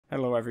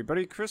Hello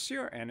everybody, Chris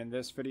here, and in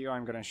this video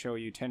I'm going to show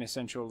you 10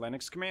 essential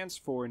Linux commands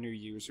for new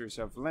users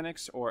of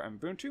Linux or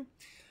Ubuntu.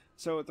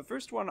 So the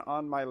first one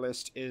on my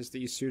list is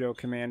the sudo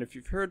command. If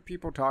you've heard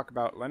people talk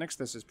about Linux,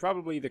 this is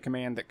probably the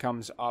command that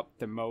comes up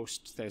the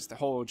most. There's the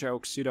whole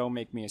joke, sudo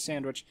make me a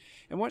sandwich.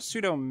 And what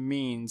sudo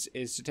means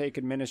is to take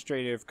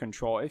administrative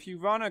control. If you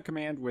run a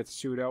command with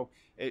sudo,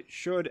 it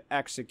should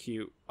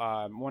execute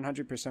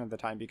 100% of the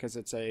time because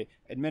it's a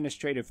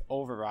administrative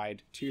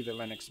override to the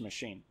Linux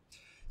machine.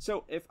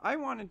 So if I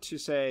wanted to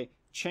say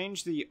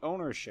change the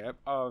ownership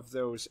of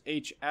those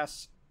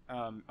hs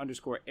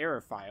underscore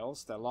error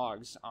files, the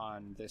logs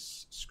on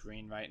this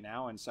screen right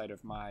now inside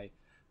of my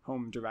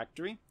home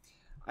directory,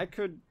 I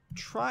could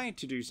try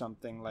to do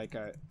something like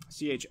a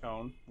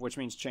chown, which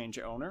means change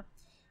owner,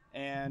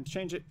 and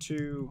change it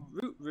to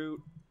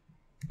root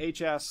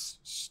hs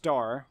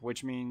star,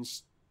 which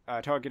means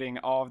targeting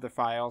all of the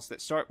files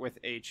that start with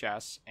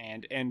hs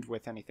and end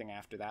with anything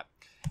after that.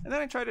 And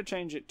then I try to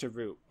change it to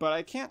root, but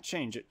I can't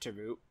change it to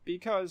root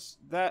because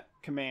that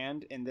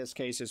command in this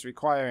case is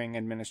requiring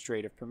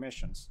administrative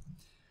permissions.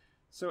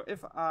 So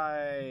if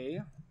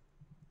I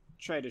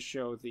try to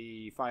show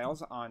the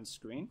files on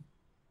screen,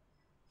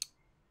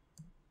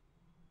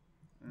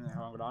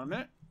 hold on a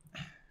minute,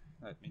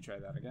 let me try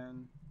that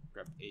again.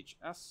 Grep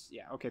hs,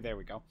 yeah, okay, there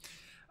we go.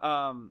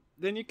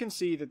 Then you can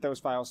see that those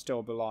files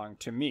still belong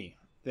to me.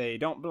 They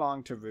don't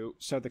belong to root,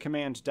 so the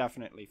command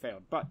definitely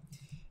failed. But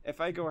if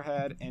I go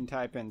ahead and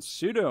type in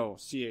sudo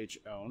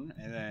chown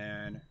and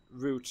then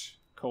root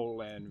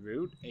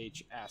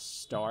hs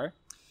star,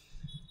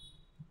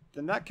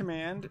 then that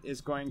command is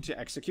going to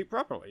execute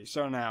properly.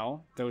 So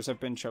now those have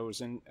been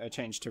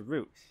changed to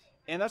root.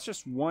 And that's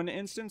just one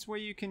instance where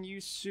you can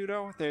use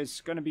sudo.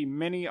 There's going to be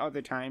many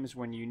other times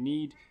when you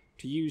need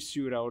to use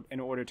sudo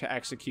in order to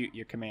execute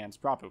your commands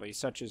properly,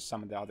 such as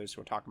some of the others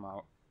we're talking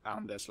about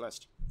on this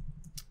list.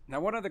 Now,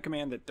 one other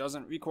command that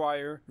doesn't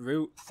require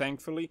root,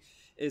 thankfully,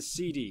 is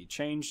cd,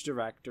 change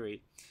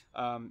directory.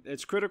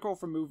 It's critical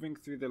for moving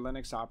through the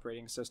Linux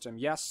operating system.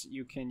 Yes,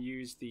 you can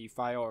use the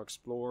File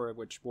Explorer,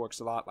 which works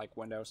a lot like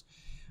Windows.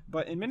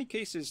 But in many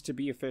cases, to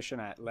be efficient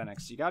at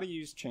Linux, you got to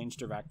use change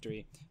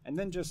directory and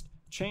then just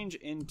change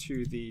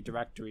into the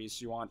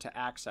directories you want to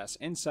access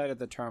inside of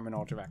the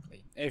terminal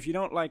directly. If you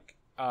don't like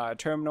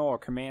terminal or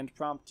command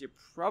prompt, you're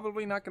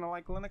probably not going to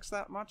like Linux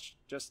that much,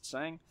 just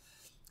saying.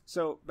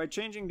 So by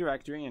changing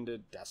directory into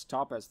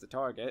desktop as the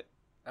target,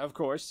 of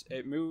course,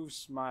 it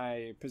moves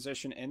my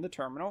position in the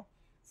terminal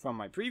from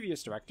my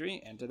previous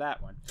directory into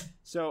that one.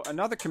 So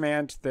another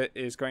command that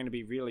is going to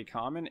be really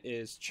common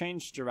is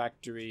change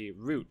directory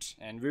root,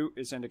 and root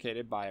is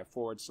indicated by a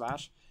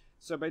 /.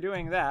 So by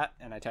doing that,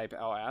 and I type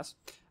ls,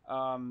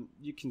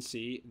 you can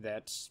see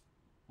that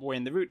we're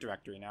in the root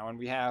directory now, and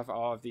we have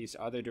all of these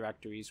other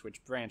directories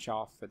which branch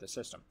off for the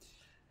system.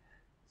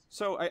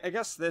 So I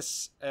guess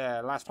this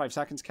last 5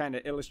 seconds kind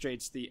of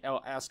illustrates the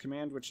ls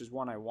command, which is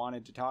one I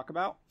wanted to talk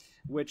about,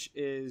 which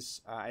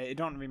is, I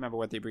don't remember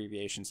what the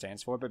abbreviation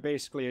stands for, but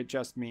basically it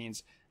just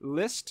means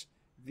list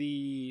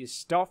the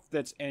stuff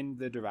that's in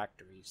the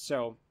directory.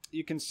 So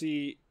you can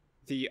see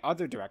the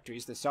other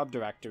directories, the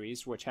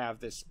subdirectories, which have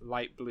this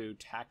light blue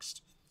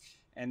text.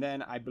 And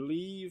then I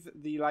believe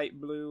the light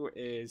blue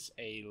is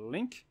a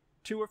link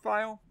to a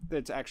file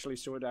that's actually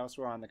stored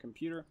elsewhere on the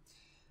computer.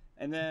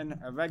 And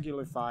then a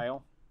regular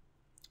file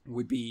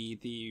would be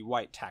the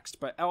white text.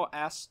 But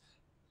ls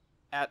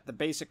at the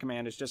basic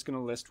command is just going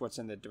to list what's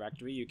in the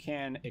directory. You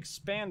can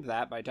expand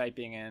that by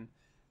typing in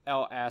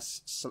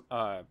ls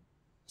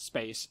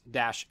space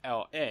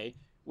 -la,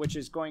 which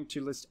is going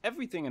to list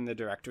everything in the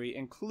directory,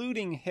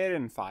 including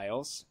hidden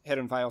files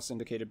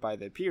indicated by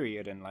the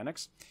period in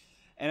Linux.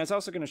 And it's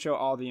also going to show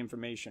all the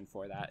information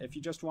for that. If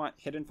you just want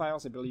hidden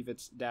files, I believe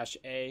it's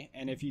 -a.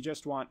 And if you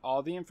just want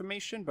all the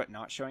information but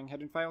not showing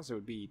hidden files, it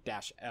would be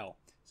 -l.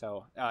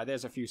 So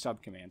there's a few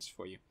subcommands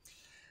for you.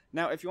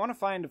 Now, if you want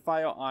to find a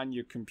file on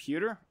your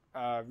computer,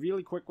 a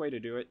really quick way to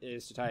do it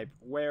is to type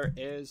where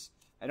is.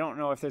 I don't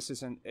know if this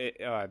isn't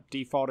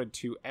defaulted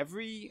to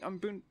every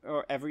Ubuntu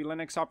or every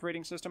Linux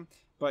operating system,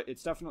 but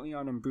it's definitely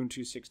on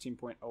Ubuntu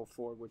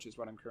 16.04, which is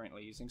what I'm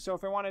currently using. So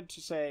if I wanted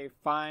to say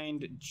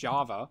find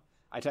Java,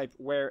 I type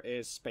where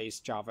is space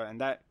Java, and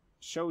that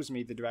shows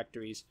me the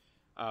directories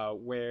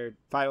where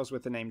files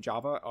with the name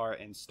Java are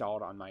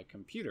installed on my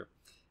computer,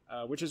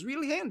 which is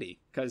really handy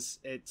because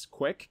it's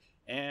quick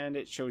and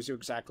it shows you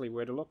exactly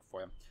where to look for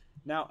them.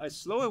 Now, a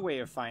slower way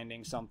of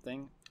finding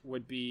something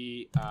would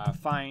be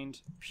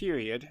find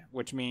period,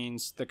 which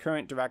means the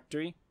current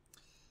directory,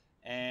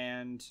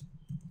 and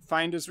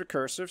find is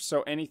recursive,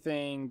 so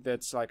anything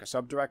that's like a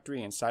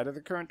subdirectory inside of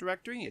the current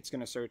directory, it's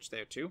going to search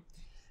there too.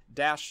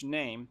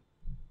 -name,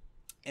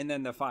 and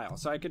then the file.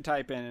 So I could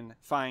type in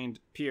find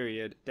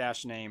period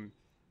 -name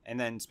and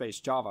then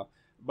space Java,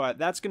 but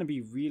that's going to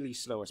be really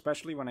slow,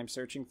 especially when I'm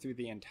searching through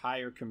the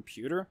entire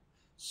computer.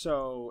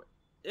 So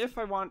if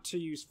I want to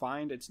use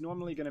find, it's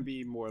normally going to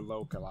be more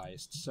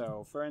localized.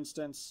 So for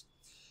instance,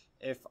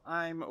 if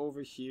I'm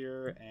over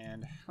here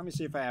and let me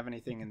see if I have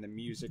anything in the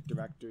music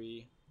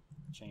directory,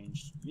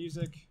 change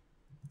music,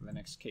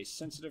 Linux case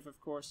sensitive, of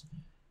course.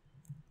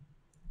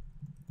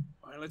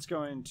 All right, let's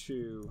go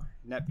into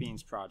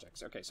NetBeans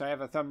projects. Okay, so I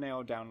have a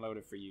thumbnail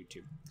downloaded for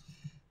YouTube.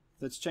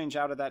 Let's change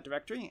out of that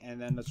directory,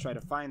 and then let's try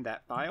to find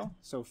that file.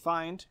 So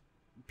find,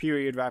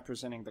 period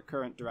representing the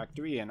current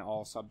directory and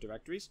all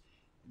subdirectories,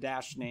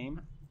 dash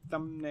name,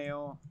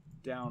 thumbnail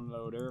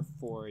downloader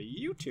for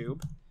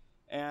YouTube,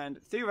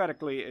 and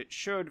theoretically it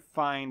should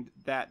find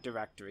that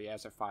directory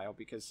as a file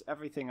because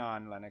everything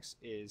on Linux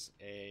is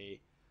a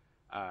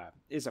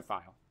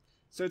file.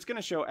 So it's going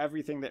to show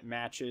everything that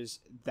matches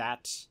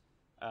that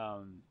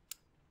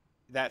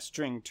that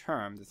string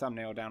term, the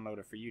thumbnail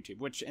downloader for YouTube,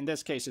 which in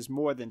this case is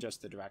more than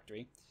just the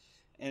directory.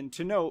 And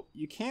to note,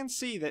 you can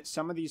see that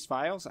some of these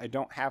files I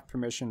don't have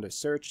permission to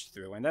search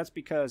through, and that's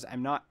because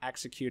I'm not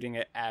executing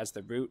it as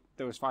the root.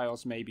 Those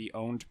files may be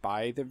owned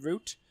by the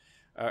root,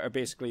 or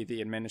basically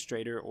the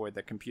administrator or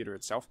the computer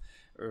itself,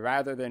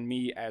 rather than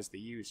me as the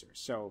user.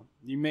 So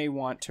you may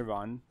want to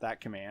run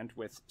that command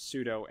with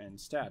sudo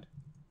instead,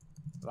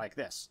 like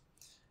this.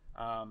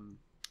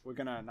 We're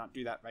going to not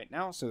do that right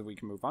now so that we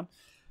can move on.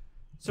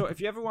 So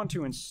if you ever want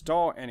to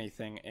install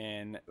anything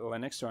in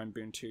Linux or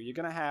Ubuntu, you're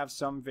going to have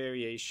some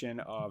variation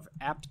of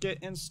aptget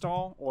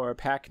install or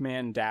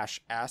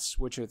pacman-s,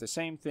 which are the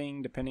same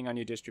thing depending on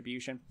your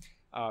distribution.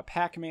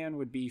 Pacman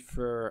would be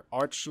for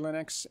Arch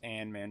Linux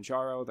and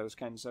Manjaro, those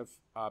kinds of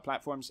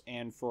platforms.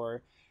 And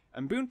for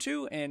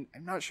Ubuntu, and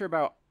I'm not sure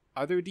about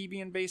other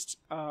Debian-based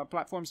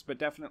platforms, but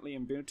definitely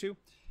Ubuntu,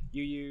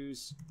 you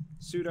use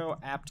sudo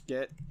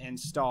apt-get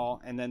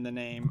install and then the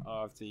name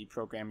of the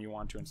program you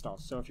want to install.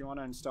 So if you want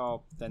to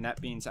install the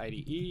NetBeans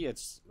IDE,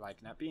 it's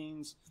like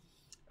NetBeans,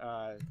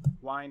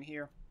 Wine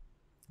here.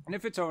 And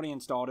if it's already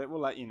installed, it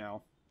will let you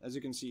know. As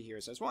you can see here,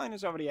 it says Wine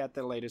is already at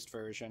the latest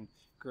version.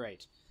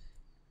 Great.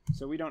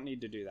 So we don't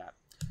need to do that.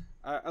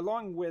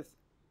 Along with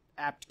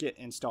apt-get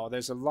install,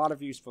 there's a lot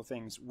of useful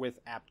things with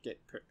apt-get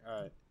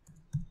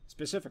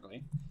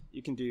specifically.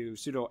 You can do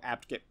sudo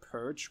apt-get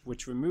purge,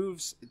 which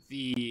removes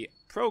the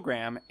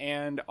program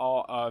and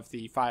all of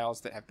the files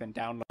that have been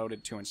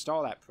downloaded to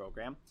install that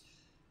program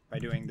by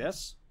doing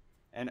this.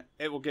 And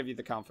it will give you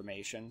the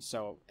confirmation.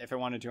 So if I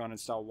wanted to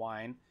uninstall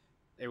Wine,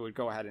 it would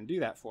go ahead and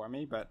do that for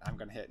me, but I'm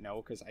going to hit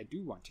no because I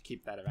do want to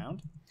keep that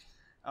around.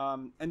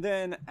 And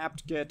then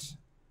apt-get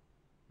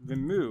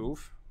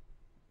remove.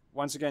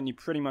 Once again, you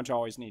pretty much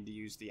always need to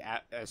use the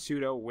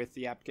sudo with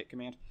the apt-get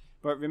command.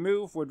 But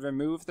remove would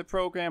remove the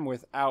program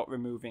without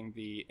removing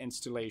the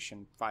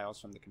installation files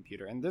from the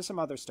computer. And there's some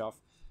other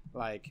stuff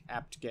like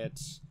apt-get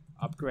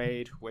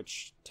upgrade,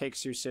 which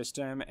takes your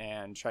system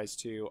and tries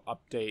to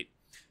update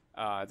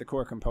the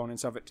core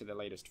components of it to the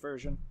latest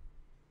version.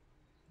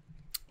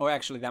 Or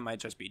actually, that might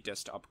just be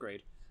dist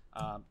upgrade.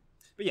 But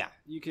yeah,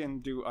 you can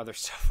do other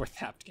stuff with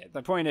apt-get.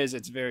 The point is,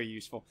 it's very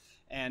useful.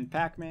 And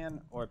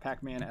pacman or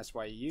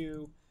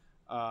pacman-syu,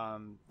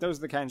 those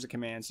are the kinds of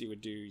commands you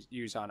would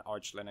use on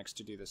Arch Linux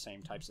to do the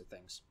same types of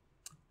things.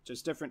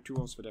 Just different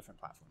tools for different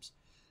platforms.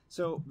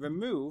 So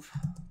remove,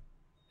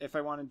 if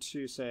I wanted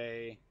to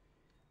say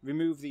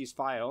remove these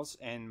files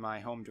in my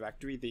home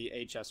directory, the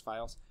HS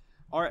files,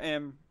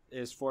 rm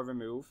is for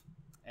remove,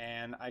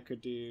 and I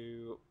could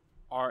do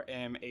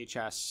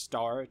rmhs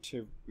star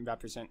to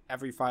represent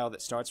every file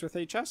that starts with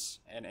HS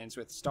and ends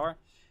with star.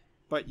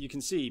 But you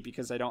can see,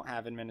 because I don't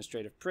have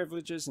administrative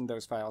privileges and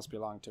those files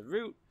belong to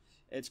root,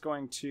 it's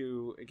going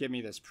to give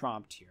me this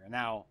prompt here.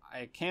 Now,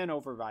 I can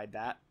override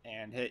that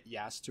and hit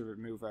yes to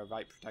remove a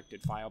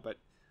write-protected file, but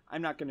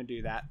I'm not going to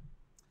do that.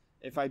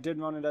 If I did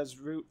run it as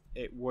root,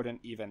 it wouldn't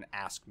even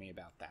ask me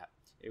about that.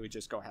 It would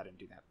just go ahead and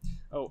do that.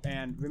 Oh,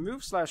 and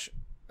remove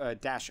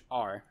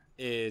 /-r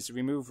is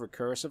remove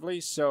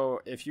recursively. So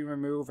if you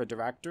remove a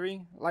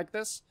directory like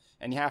this,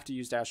 and you have to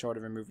use -r to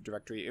remove a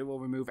directory, it will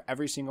remove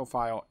every single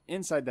file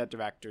inside that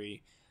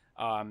directory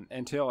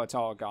until it's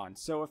all gone.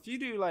 So if you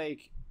do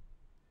like...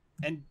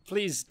 And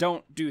please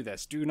don't do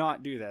this. Do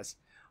not do this.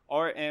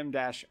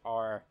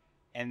 rm-r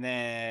and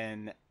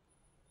then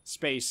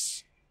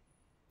space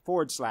 /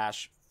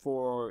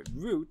 for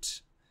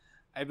root.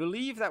 I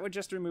believe that would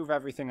just remove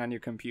everything on your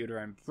computer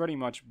and pretty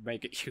much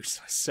make it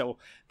useless. So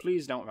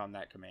please don't run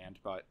that command.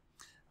 But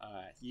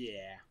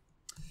yeah.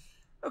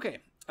 Okay.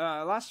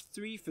 Last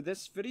 3 for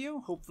this video.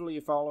 Hopefully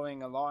you're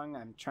following along.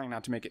 I'm trying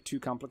not to make it too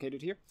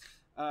complicated here.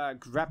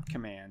 Grep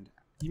command.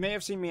 You may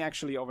have seen me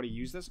actually already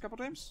use this a couple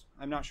times.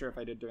 I'm not sure if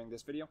I did during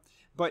this video.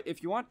 But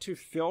if you want to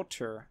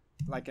filter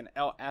like an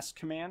ls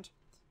command,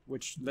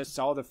 which lists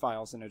all the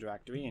files in a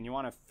directory, and you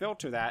want to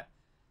filter that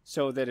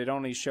so that it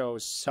only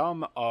shows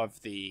some of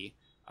the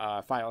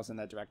files in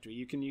that directory,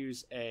 you can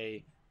use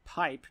a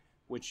pipe,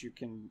 which you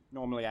can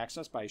normally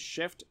access by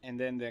shift, and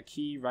then the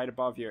key right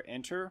above your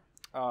enter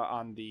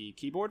on the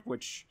keyboard,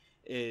 which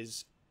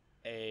is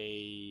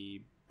a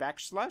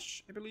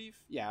backslash, I believe.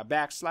 Yeah, a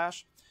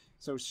backslash.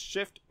 So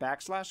shift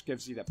 /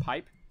 gives you the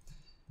pipe,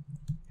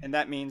 and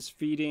that means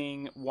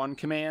feeding one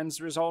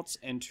command's results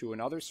into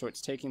another. So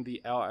it's taking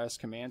the ls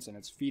commands and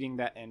it's feeding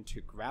that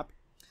into grep.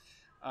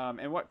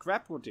 And what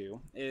grep will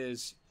do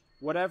is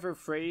whatever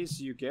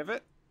phrase you give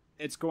it,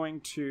 it's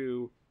going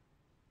to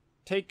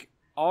take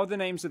all the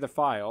names of the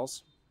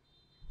files,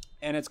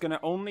 and it's going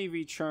to only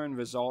return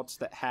results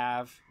that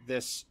have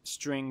this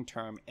string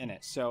term in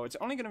it. So it's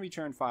only going to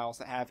return files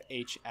that have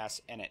HS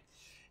in it.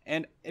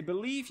 And I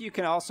believe you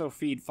can also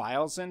feed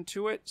files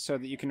into it so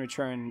that you can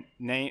return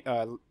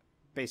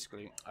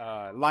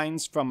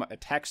lines from a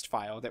text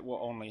file that will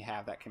only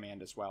have that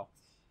command as well.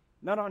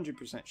 Not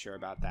 100% sure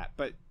about that,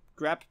 but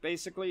grep,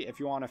 basically, if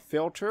you want to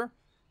filter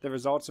the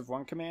results of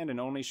one command and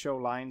only show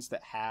lines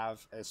that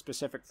have a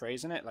specific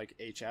phrase in it, like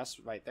HS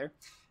right there,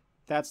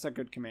 that's a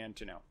good command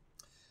to know.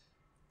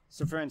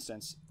 So for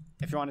instance,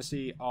 if you want to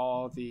see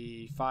all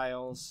the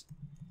files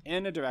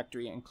in a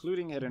directory,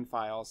 including hidden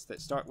files that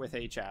start with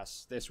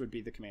HS, this would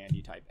be the command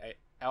you type,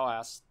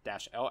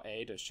 ls-la,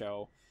 to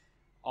show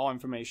all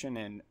information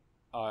in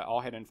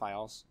all hidden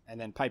files, and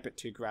then pipe it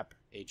to grep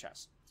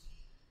HS.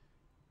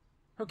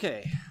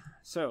 Okay,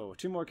 so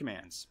 2 more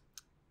commands.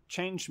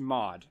 Change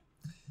mod.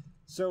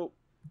 So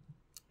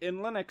in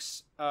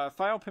Linux,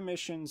 file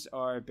permissions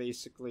are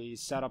basically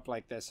set up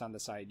like this on the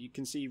side. You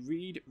can see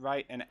read,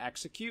 write, and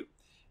execute.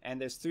 And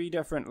there's 3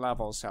 different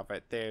levels of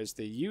it. There's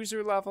the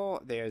user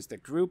level, there's the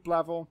group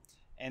level,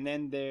 and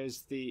then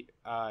there's the,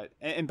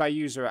 and by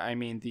user I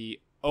mean the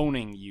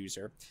owning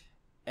user.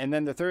 And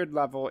then the 3rd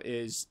level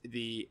is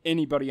the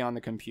anybody on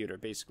the computer,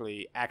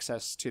 basically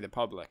access to the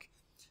public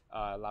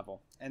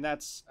level. And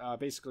that's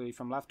basically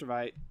from left to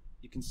right.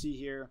 You can see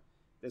here,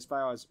 this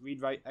file is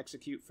read, write,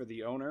 execute for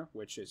the owner,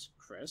 which is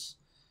Chris.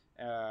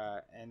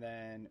 And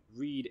then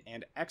read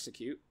and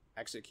execute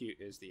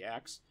is the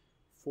X,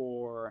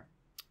 for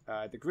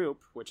the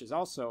group, which is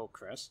also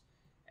Chris,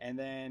 and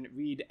then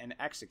read and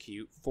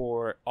execute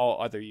for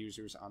all other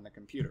users on the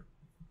computer.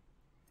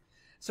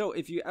 So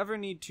if you ever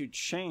need to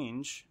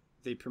change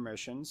the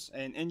permissions,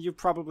 and you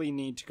probably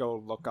need to go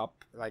look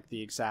up like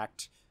the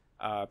exact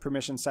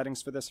permission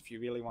settings for this if you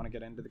really want to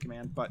get into the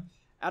command, but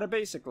at a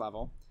basic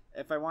level,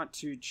 if I want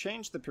to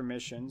change the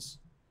permissions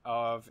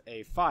of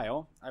a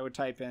file, I would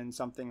type in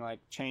something like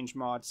change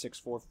mod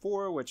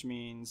 644, which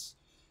means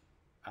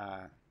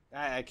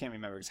I can't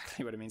remember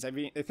exactly what it means. I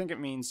think it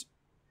means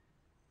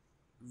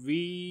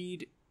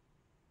read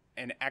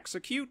and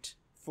execute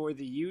for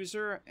the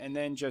user, and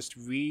then just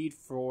read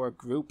for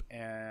group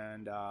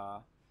and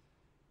all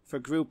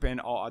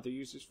other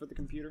users for the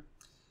computer.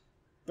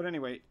 But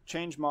anyway,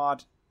 change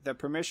mod, the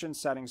permission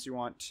settings you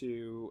want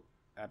to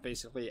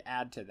basically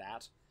add to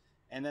that,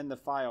 and then the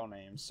file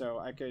name. So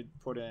I could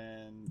put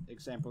in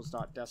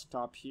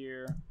examples.desktop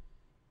here,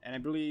 and I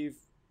believe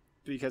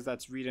because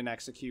that's read and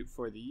execute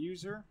for the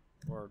user,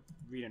 or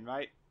read and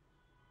write.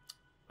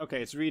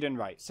 Okay, it's read and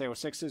write. So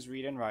 6 is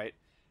read and write,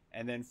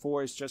 and then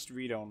 4 is just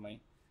read only.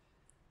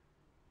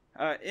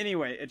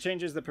 Anyway, it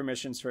changes the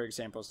permissions for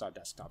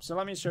examples.desktop. So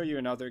let me show you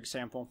another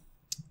example.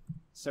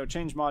 So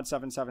change mod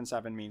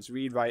 777 means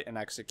read, write, and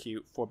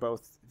execute for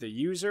both the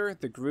user,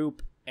 the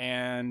group,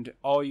 and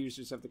all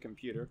users of the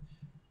computer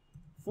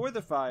for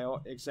the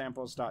file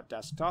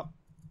examples.desktop.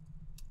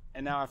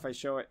 And now if I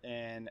show it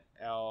in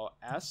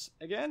ls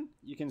again,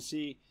 you can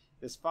see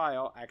this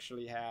file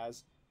actually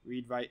has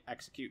read, write,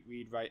 execute,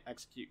 read, write,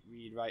 execute,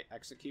 read, write,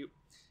 execute.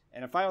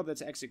 And a file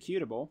that's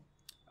executable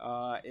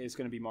is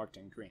going to be marked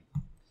in green.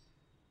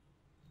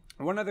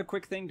 One other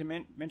quick thing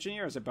to mention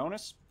here as a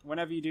bonus,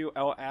 whenever you do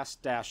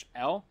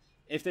ls-l,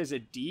 if there's a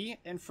D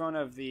in front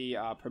of the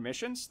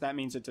permissions, that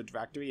means it's a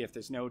directory. If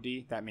there's no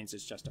D, that means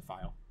it's just a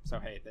file. So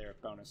hey, there,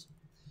 bonus.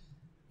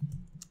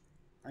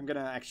 I'm going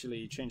to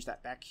actually change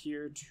that back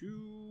here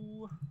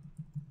to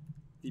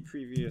the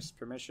previous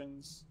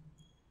permissions.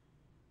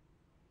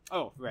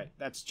 Oh, right,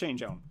 that's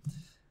change own.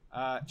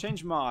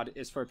 Change mod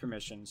is for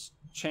permissions.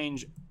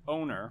 Change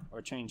owner,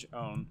 or change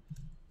own,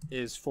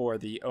 is for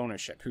the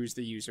ownership. Who's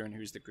the user and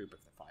who's the group of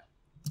the file.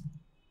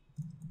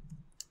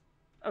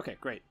 Okay,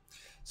 great.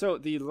 So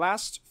the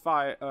last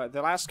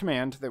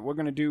command that we're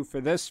going to do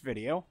for this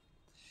video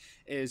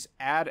is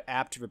add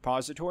apt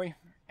repository,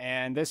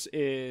 and this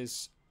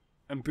is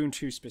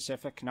Ubuntu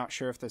specific. Not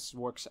sure if this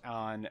works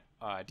on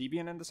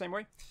Debian in the same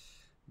way,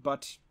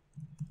 but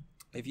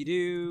if you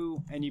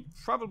do, and you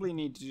probably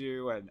need to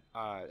do a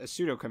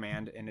sudo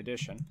command in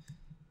addition,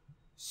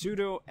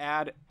 sudo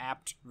add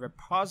apt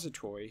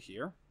repository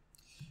here,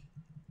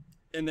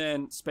 and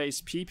then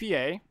space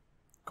ppa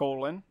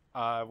colon,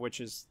 which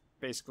is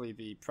basically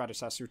the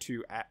predecessor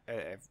to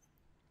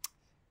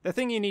the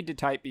thing you need to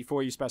type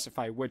before you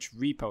specify which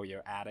repo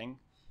you're adding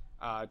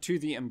to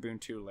the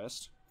Ubuntu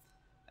list.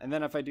 And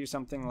then if I do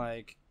something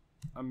like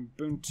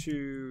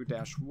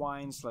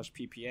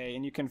ubuntu-wine/ppa,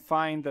 and you can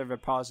find the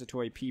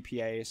repository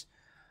PPAs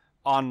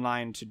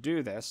online to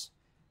do this,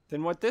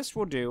 then what this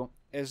will do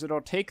is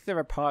it'll take the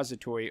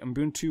repository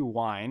Ubuntu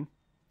Wine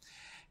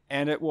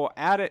and it will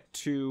add it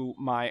to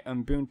my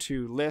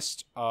Ubuntu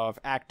list of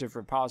active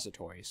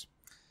repositories.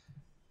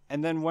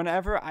 And then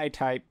whenever I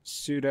type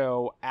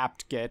sudo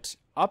aptget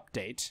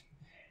update,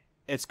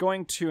 it's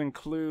going to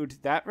include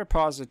that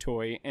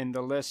repository in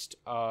the list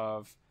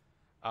of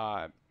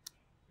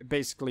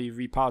basically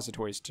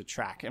repositories to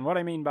track. And what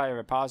I mean by a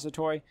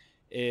repository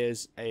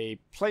is a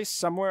place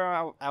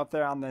somewhere out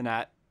there on the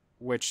net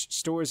which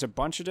stores a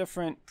bunch of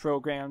different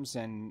programs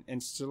and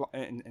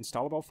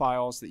installable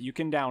files that you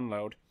can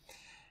download.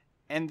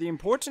 And the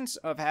importance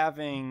of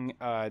having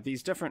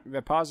these different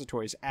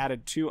repositories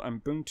added to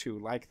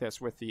Ubuntu like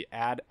this with the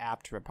add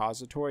apt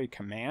repository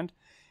command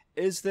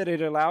is that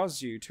it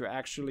allows you to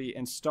actually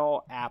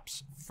install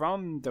apps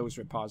from those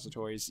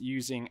repositories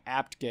using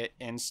aptget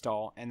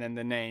install and then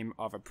the name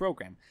of a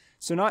program.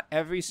 So not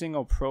every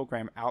single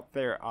program out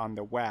there on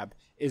the web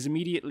is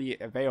immediately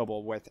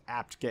available with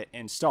aptget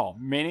install.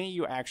 Many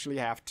you actually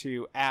have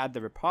to add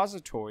the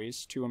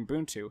repositories to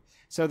Ubuntu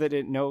so that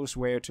it knows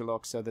where to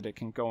look so that it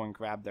can go and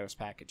grab those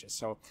packages.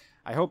 So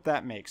I hope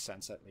that makes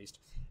sense at least.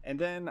 And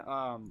then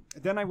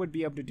I would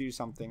be able to do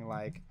something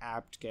like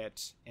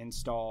aptget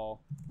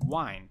install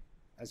wine,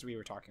 as we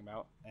were talking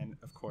about. And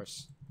of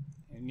course,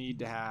 you need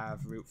to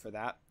have root for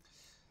that.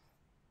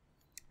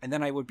 And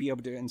then I would be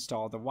able to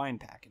install the wine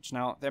package.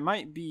 Now, there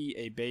might be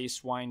a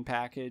base wine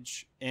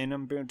package in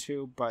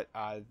Ubuntu, but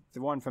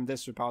the one from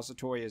this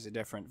repository is a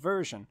different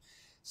version.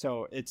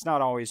 So it's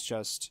not always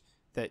just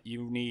that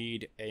you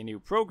need a new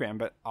program,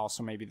 but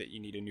also maybe that you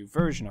need a new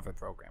version of a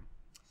program.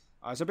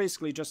 So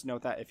basically, just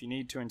note that if you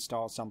need to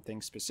install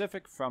something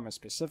specific from a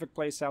specific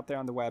place out there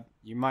on the web,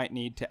 you might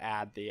need to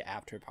add the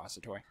apt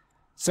repository.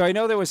 So I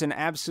know there was an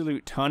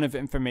absolute ton of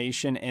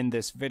information in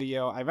this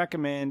video. I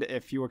recommend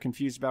if you were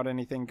confused about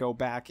anything, go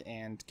back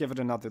and give it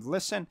another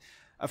listen.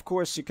 Of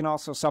course, you can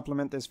also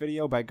supplement this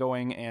video by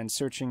going and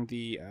searching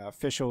the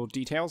official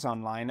details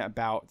online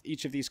about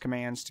each of these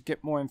commands to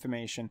get more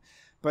information.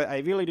 But I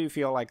really do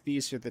feel like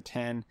these are the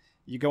 10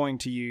 you're going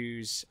to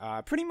use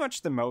pretty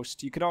much the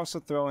most. You could also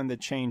throw in the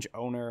change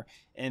owner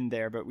in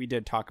there, but we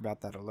did talk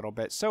about that a little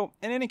bit. So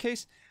in any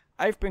case,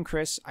 I've been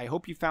Chris. I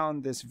hope you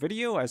found this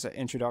video as an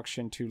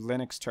introduction to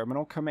Linux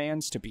terminal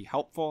commands to be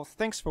helpful.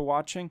 Thanks for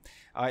watching.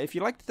 If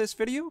you liked this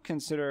video,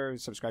 consider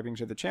subscribing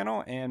to the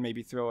channel and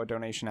maybe throw a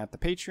donation at the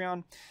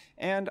Patreon.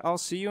 And I'll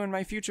see you in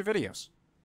my future videos.